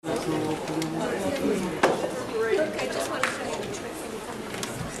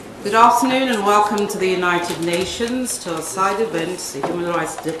Good afternoon and welcome to the United Nations, to our side event, the Human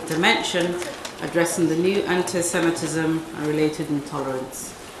Rights Dimension, addressing the new anti-Semitism and related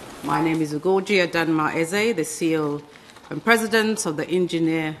intolerance. My name is Ugoji Adanma Eze, the CEO and President of the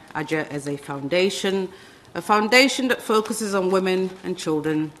Engineer Aja Eze Foundation, a foundation that focuses on women and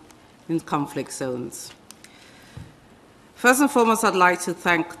children in conflict zones. First and foremost, I'd like to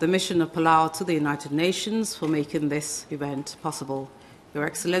thank the Mission of Palau to the United Nations for making this event possible. Your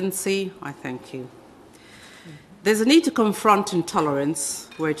Excellency, I thank you. There's a need to confront intolerance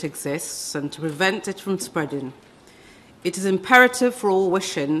where it exists and to prevent it from spreading. It is imperative for all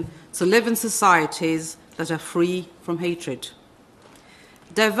wishing to live in societies that are free from hatred.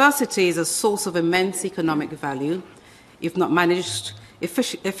 Diversity is a source of immense economic value. If not managed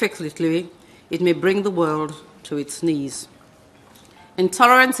effectively, it may bring the world to its knees.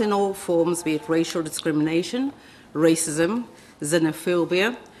 Intolerance in all forms, be it racial discrimination, racism,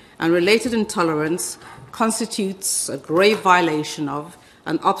 xenophobia, and related intolerance, constitutes a grave violation of,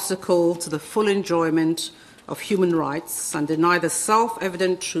 an obstacle to the full enjoyment of human rights, and deny the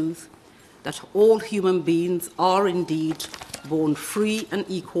self-evident truth that all human beings are indeed born free and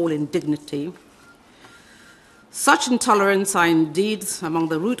equal in dignity. Such intolerance are indeed among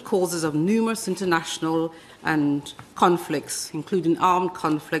the root causes of numerous international and conflicts, including armed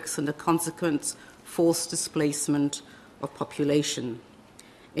conflicts and the consequent forced displacement of population.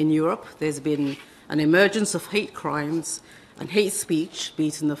 In Europe, there's been an emergence of hate crimes and hate speech, be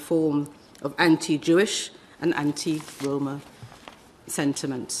it in the form of anti-Jewish and anti-Roma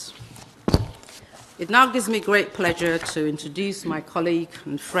sentiments. It now gives me great pleasure to introduce my colleague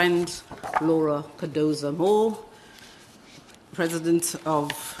and friend, Laura Cardoza-Moore, President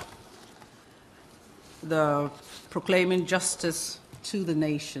of the Proclaiming Justice to the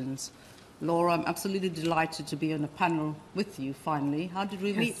Nations. Laura, I'm absolutely delighted to be on a panel with you finally. How did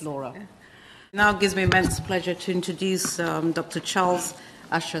we meet, Laura? Now it gives me immense pleasure to introduce Dr. Charles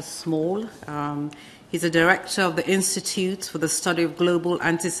Asher Small. He's a director of the Institute for the Study of Global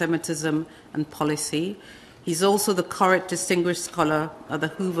Anti-Semitism and Policy. He's also the Corrett Distinguished Scholar at the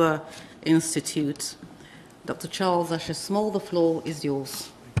Hoover Institute. Dr. Charles Asher Small, the floor is yours.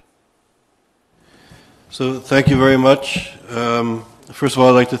 So thank you very much. First of all,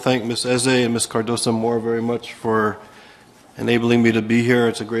 I'd like to thank Ms. Eze and Ms. Cardoza-Moore very much for enabling me to be here.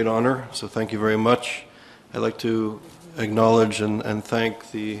 It's a great honor, so thank you very much. I'd like to acknowledge and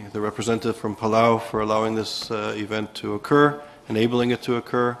thank the representative from Palau for allowing this event to occur, enabling it to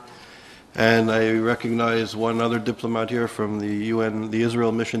occur. And I recognize one other diplomat here from the UN, the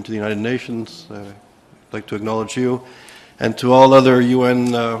Israel mission to the United Nations. I'd like to acknowledge you. And to all other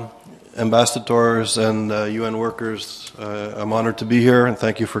UN ambassadors and UN workers, I'm honored to be here and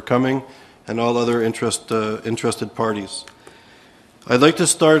thank you for coming, and all other interested parties. I'd like to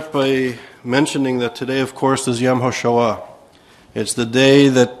start by mentioning that today, of course, is Yom HaShoah. It's the day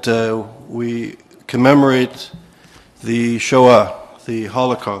that we commemorate the Shoah, the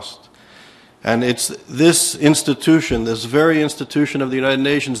Holocaust. And it's this institution, this very institution of the United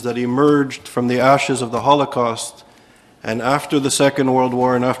Nations that emerged from the ashes of the Holocaust. And after the Second World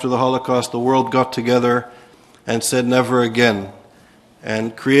War and after the Holocaust, the world got together and said never again,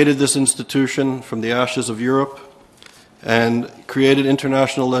 and created this institution from the ashes of Europe, and created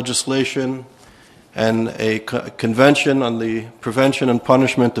international legislation and a convention on the prevention and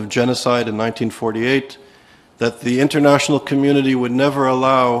punishment of genocide in 1948, that the international community would never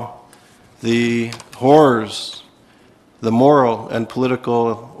allow the horrors, the moral and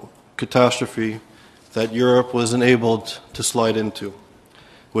political catastrophe that Europe was enabled to slide into,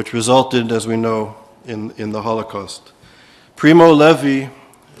 which resulted, as we know, in the Holocaust. Primo Levi,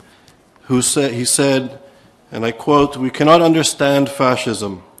 he said, and I quote, "We cannot understand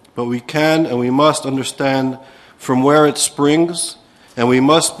fascism, but we can and we must understand from where it springs, and we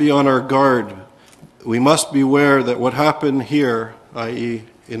must be on our guard. We must beware that what happened here, i.e.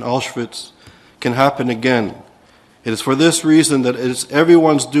 in Auschwitz, can happen again. It is for this reason that it is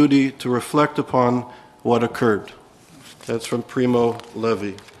everyone's duty to reflect upon what occurred." That's from Primo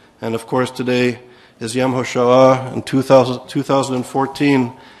Levi. And of course today is Yom HaShoah in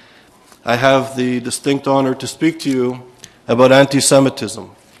 2014. I have the distinct honor to speak to you about anti-Semitism.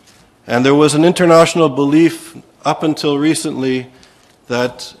 And there was an international belief up until recently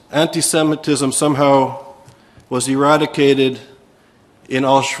that anti-Semitism somehow was eradicated in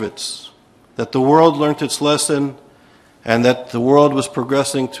Auschwitz, that the world learned its lesson, and that the world was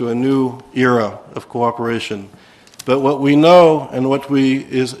progressing to a new era of cooperation. But what we know and what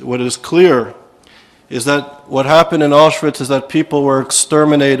is clear is that what happened in Auschwitz is that people were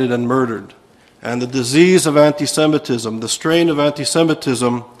exterminated and murdered. and the disease of anti-Semitism, the strain of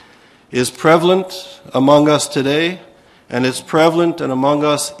anti-Semitism, is prevalent among us today, and it's prevalent and among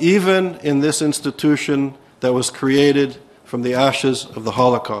us even in this institution that was created from the ashes of the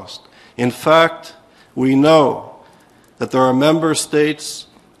Holocaust. In fact, we know that there are member states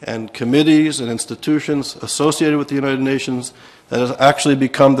and committees and institutions associated with the United Nations that has actually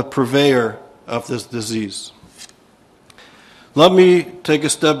become the purveyor of this disease. Let me take a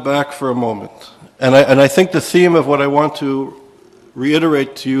step back for a moment. And I think the theme of what I want to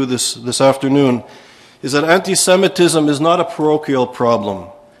reiterate to you this afternoon is that anti-Semitism is not a parochial problem.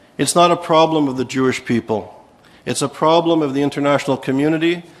 It's not a problem of the Jewish people. It's a problem of the international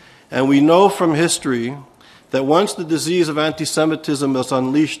community, and we know from history that once the disease of anti-Semitism is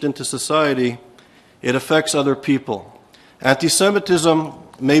unleashed into society, it affects other people. Anti-Semitism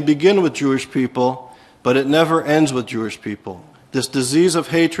may begin with Jewish people, but it never ends with Jewish people. This disease of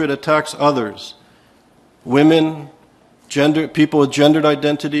hatred attacks others: women, people with gendered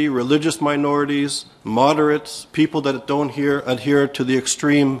identity, religious minorities, moderates, people that don't adhere to the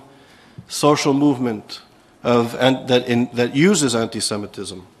extreme social movement that uses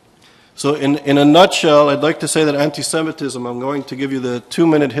anti-Semitism. So in a nutshell, I'd like to say that anti-Semitism, I'm going to give you the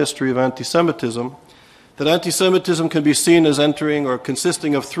 2-minute history of anti-Semitism, that anti-Semitism can be seen as entering or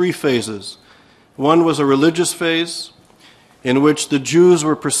consisting of 3 phases. One was a religious phase, in which the Jews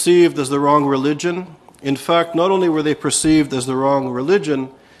were perceived as the wrong religion. In fact, not only were they perceived as the wrong religion,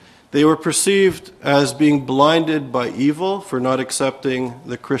 they were perceived as being blinded by evil for not accepting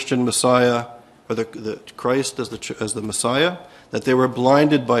the Christian Messiah, or the Christ as the Messiah, that they were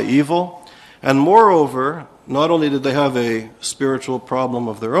blinded by evil. And moreover, not only did they have a spiritual problem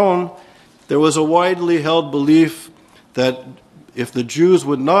of their own, there was a widely held belief that if the Jews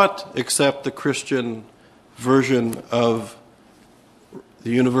would not accept the Christian version of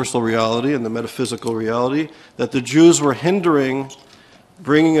the universal reality and the metaphysical reality, that the Jews were hindering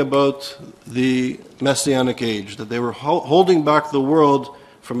bringing about the Messianic age, that they were holding back the world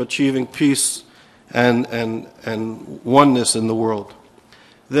from achieving peace and oneness in the world.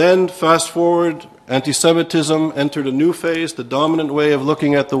 Then, fast forward, anti-Semitism entered a new phase. The dominant way of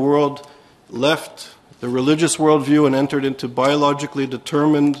looking at the world left the religious worldview and entered into biologically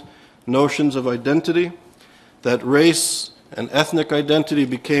determined notions of identity, that race and ethnic identity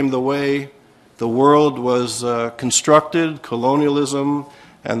became the way the world was constructed. Colonialism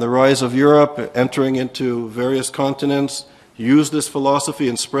and the rise of Europe entering into various continents used this philosophy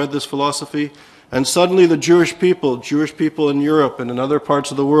and spread this philosophy. And suddenly the Jewish people in Europe and in other parts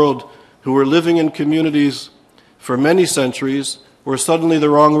of the world who were living in communities for many centuries were suddenly the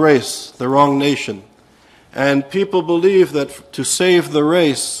wrong race, the wrong nation. And people believed that to save the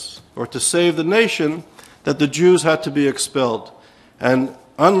race or to save the nation, that the Jews had to be expelled. And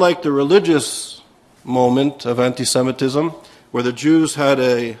unlike the religious moment of anti-Semitism, where the Jews had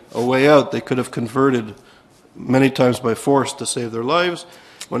a way out, they could have converted many times by force to save their lives,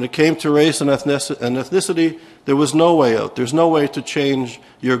 when it came to race and ethnicity, there was no way out. There's no way to change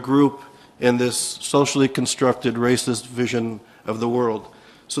your group in this socially constructed racist vision of the world.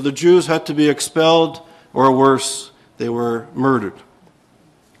 So the Jews had to be expelled, or worse, they were murdered.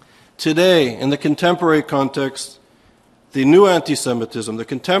 Today, in the contemporary context, the new anti-Semitism, the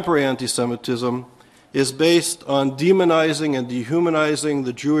contemporary anti-Semitism, is based on demonizing and dehumanizing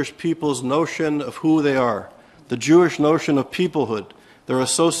the Jewish people's notion of who they are, the Jewish notion of peoplehood, their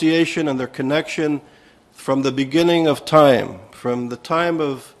association and their connection from the beginning of time, from the time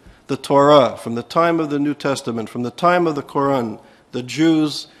of the Torah, from the time of the New Testament, from the time of the Quran. The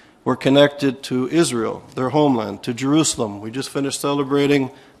Jews were connected to Israel, their homeland, to Jerusalem. We just finished celebrating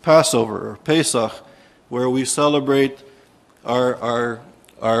Passover, or Pesach, where we celebrate our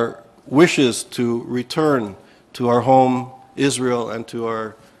wishes to return to our home, Israel, and to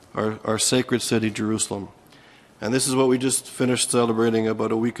our sacred city, Jerusalem. And this is what we just finished celebrating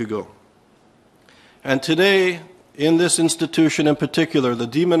about a week ago. And today, in this institution in particular, the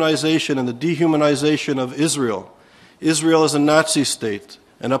demonization and the dehumanization of Israel. Israel is a Nazi state,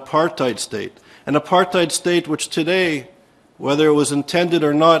 an apartheid state which today, whether it was intended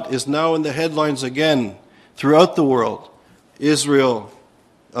or not, is now in the headlines again throughout the world. Israel,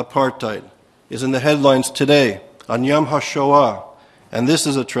 apartheid, is in the headlines today on Yom HaShoah, and this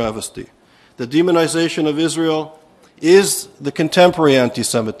is a travesty. The demonization of Israel is the contemporary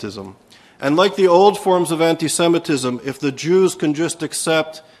anti-Semitism. And like the old forms of anti-Semitism, if the Jews can just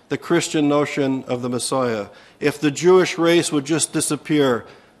accept the Christian notion of the Messiah, if the Jewish race would just disappear,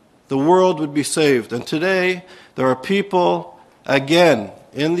 the world would be saved. And today, there are people, again,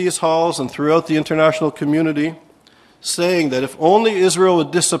 in these halls and throughout the international community, saying that if only Israel would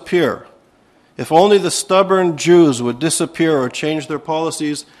disappear, If only the stubborn Jews would disappear or change their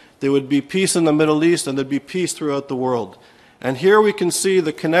policies, there would be peace in the Middle East and there'd be peace throughout the world. And here we can see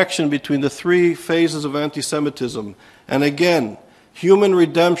the connection between the three phases of anti-Semitism. And again, human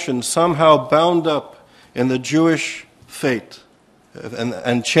redemption somehow bound up in the Jewish fate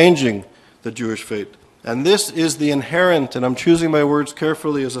and changing the Jewish fate. And this is the inherent, and I'm choosing my words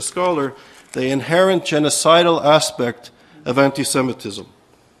carefully as a scholar, the inherent genocidal aspect of anti-Semitism.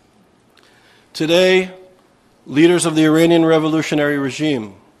 Today, leaders of the Iranian revolutionary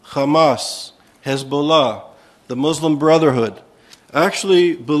regime, Hamas, Hezbollah, the Muslim Brotherhood,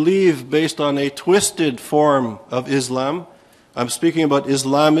 actually believe, based on a twisted form of Islam, I'm speaking about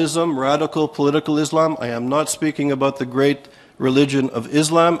Islamism, radical political Islam. I am not speaking about the great religion of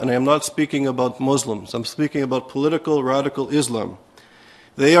Islam, and I am not speaking about Muslims. I'm speaking about political radical Islam.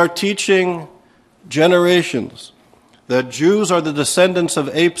 They are teaching generations that Jews are the descendants of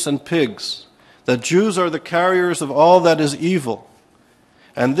apes and pigs, that Jews are the carriers of all that is evil.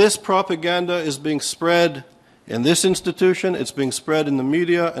 And this propaganda is being spread in this institution, it's being spread in the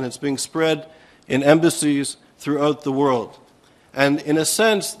media, and it's being spread in embassies throughout the world. And in a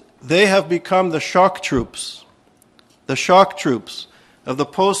sense, they have become the shock troops of the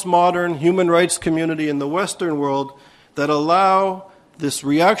postmodern human rights community in the Western world that allow this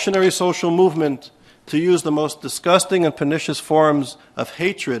reactionary social movement to use the most disgusting and pernicious forms of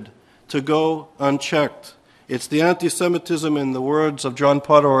hatred to go unchecked. It's the anti-Semitism, in the words of John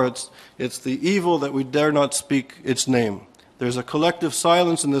Podhoretz, it's the evil that we dare not speak its name. There's a collective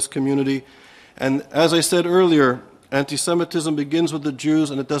silence in this community, and as I said earlier, anti-Semitism begins with the Jews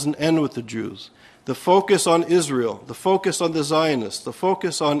and it doesn't end with the Jews. The focus on Israel, the focus on the Zionists, the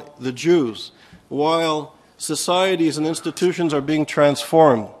focus on the Jews, while societies and institutions are being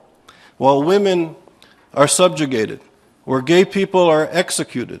transformed, while women are subjugated, where gay people are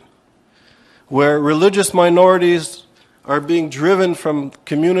executed, where religious minorities are being driven from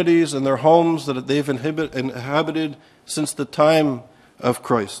communities and their homes that they've inhabited since the time of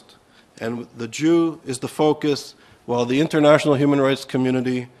Christ. And the Jew is the focus, while the international human rights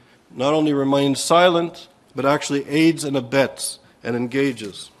community not only remains silent, but actually aids and abets and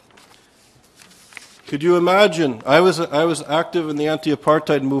engages. Could you imagine? I was active in the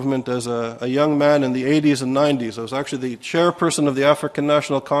anti-apartheid movement as a young man in the 80s and 90s. I was actually the chairperson of the African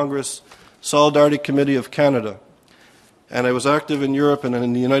National Congress Solidarity Committee of Canada. And I was active in Europe and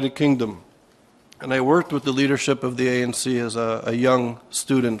in the United Kingdom. And I worked with the leadership of the ANC as a young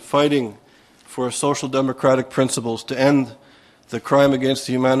student, fighting for social democratic principles to end the crime against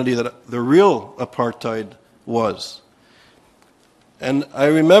humanity that the real apartheid was. And I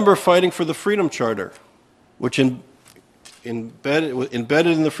remember fighting for the Freedom Charter, which embedded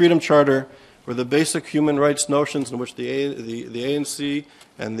in the Freedom Charter were the basic human rights notions in which the ANC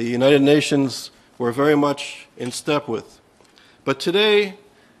and the United Nations were very much in step with. But today,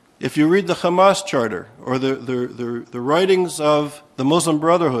 if you read the Hamas Charter or the writings of the Muslim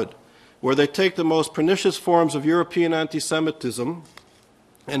Brotherhood, where they take the most pernicious forms of European anti-Semitism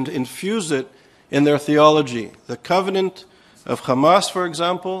and infuse it in their theology, the covenant of Hamas, for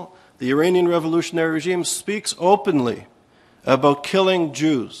example, the Iranian revolutionary regime speaks openly about killing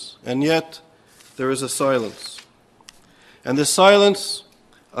Jews, and yet there is a silence. And this silence,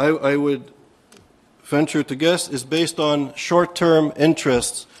 I would venture to guess, is based on short-term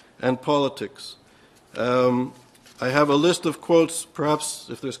interests and politics. I have a list of quotes. Perhaps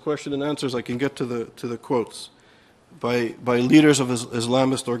if there's question and answers, I can get to the quotes by leaders of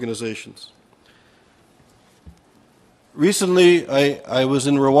Islamist organizations. Recently, I was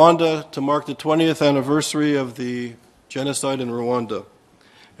in Rwanda to mark the 20th anniversary of the genocide in Rwanda.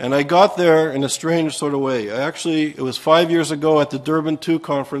 And I got there in a strange sort of way. It was 5 years ago at the Durban II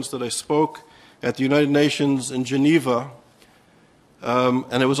conference that I spoke at the United Nations in Geneva,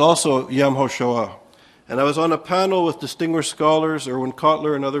 and it was also Yom HaShoah. And I was on a panel with distinguished scholars, Erwin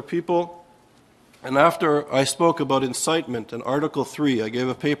Kotler and other people, and after I spoke about incitement in Article 3, I gave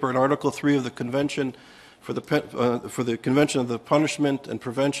a paper in Article 3 of the Convention for the Convention of the Punishment and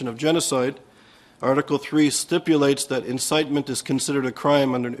Prevention of Genocide. Article 3 stipulates that incitement is considered a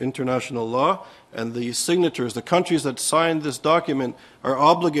crime under international law, and the signatures, the countries that signed this document, are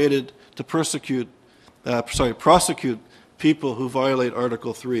obligated to prosecute people who violate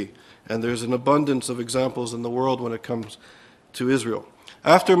Article 3. And there's an abundance of examples in the world when it comes to Israel.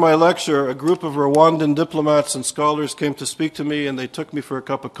 After my lecture, a group of Rwandan diplomats and scholars came to speak to me, and they took me for a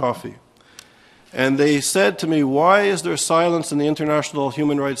cup of coffee. And they said to me, why is there silence in the international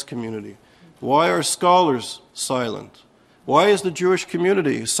human rights community? Why are scholars silent? Why is the Jewish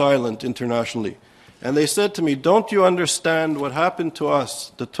community silent internationally? And they said to me, don't you understand what happened to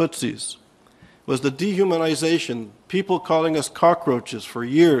us, the Tutsis, was the dehumanization, people calling us cockroaches for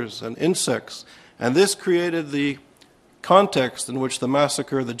years and insects. And this created the context in which the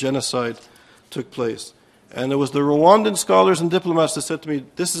massacre, the genocide, took place. And it was the Rwandan scholars and diplomats that said to me,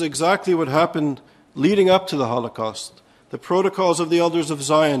 this is exactly what happened leading up to the Holocaust. The protocols of the Elders of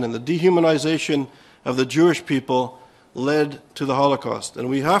Zion and the dehumanization of the Jewish people led to the Holocaust. And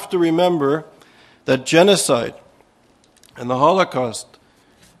we have to remember that genocide and the Holocaust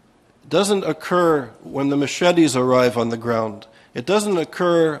doesn't occur when the machetes arrive on the ground. It doesn't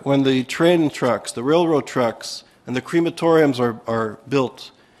occur when the train tracks, the railroad tracks, and the crematoriums are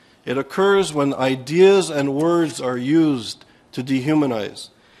built. It occurs when ideas and words are used to dehumanize.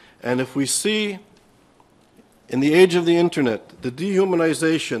 And if we see in the age of the internet, the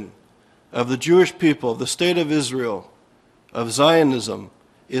dehumanization of the Jewish people, of the state of Israel, of Zionism,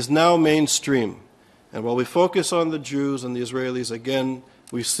 is now mainstream. And while we focus on the Jews and the Israelis, again,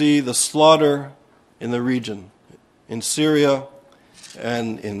 we see the slaughter in the region, in Syria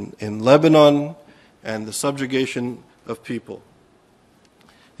and in Lebanon, and the subjugation of people.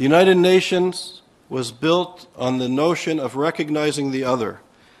 The United Nations was built on the notion of recognizing the other.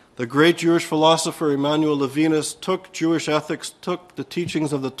 The great Jewish philosopher Emmanuel Levinas took Jewish ethics, took the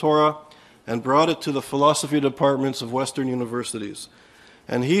teachings of the Torah, and brought it to the philosophy departments of Western universities.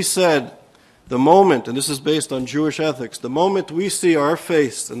 And he said, the moment, and this is based on Jewish ethics, the moment we see our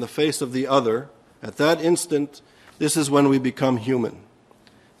face and the face of the other, at that instant, this is when we become human.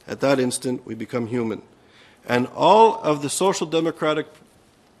 At that instant, we become human. And all of the social democratic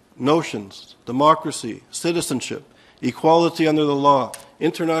notions, democracy, citizenship, equality under the law,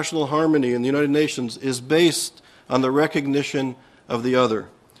 international harmony in the United Nations is based on the recognition of the other.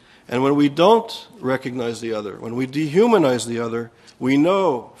 And when we don't recognize the other, when we dehumanize the other, we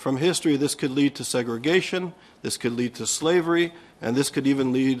know from history this could lead to segregation, this could lead to slavery, and this could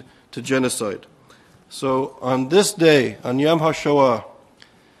even lead to genocide. So on this day, on Yom HaShoah,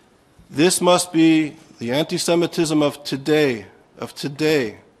 this must be the anti-Semitism of today,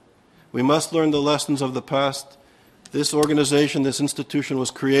 We must learn the lessons of the past. This organization, this institution was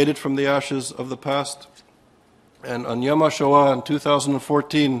created from the ashes of the past. And on Yom HaShoah in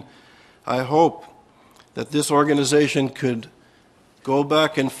 2014, I hope that this organization could go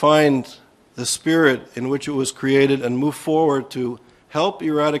back and find the spirit in which it was created and move forward to help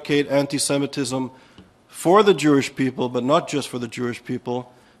eradicate anti-Semitism for the Jewish people, but not just for the Jewish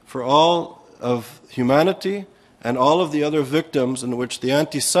people, for all of humanity and all of the other victims in which the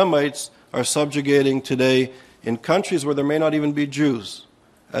anti-Semites are subjugating today in countries where there may not even be Jews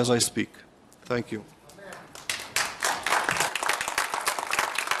as I speak. Thank you.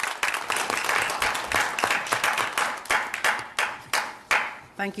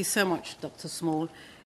 Thank you so much, Dr. Small.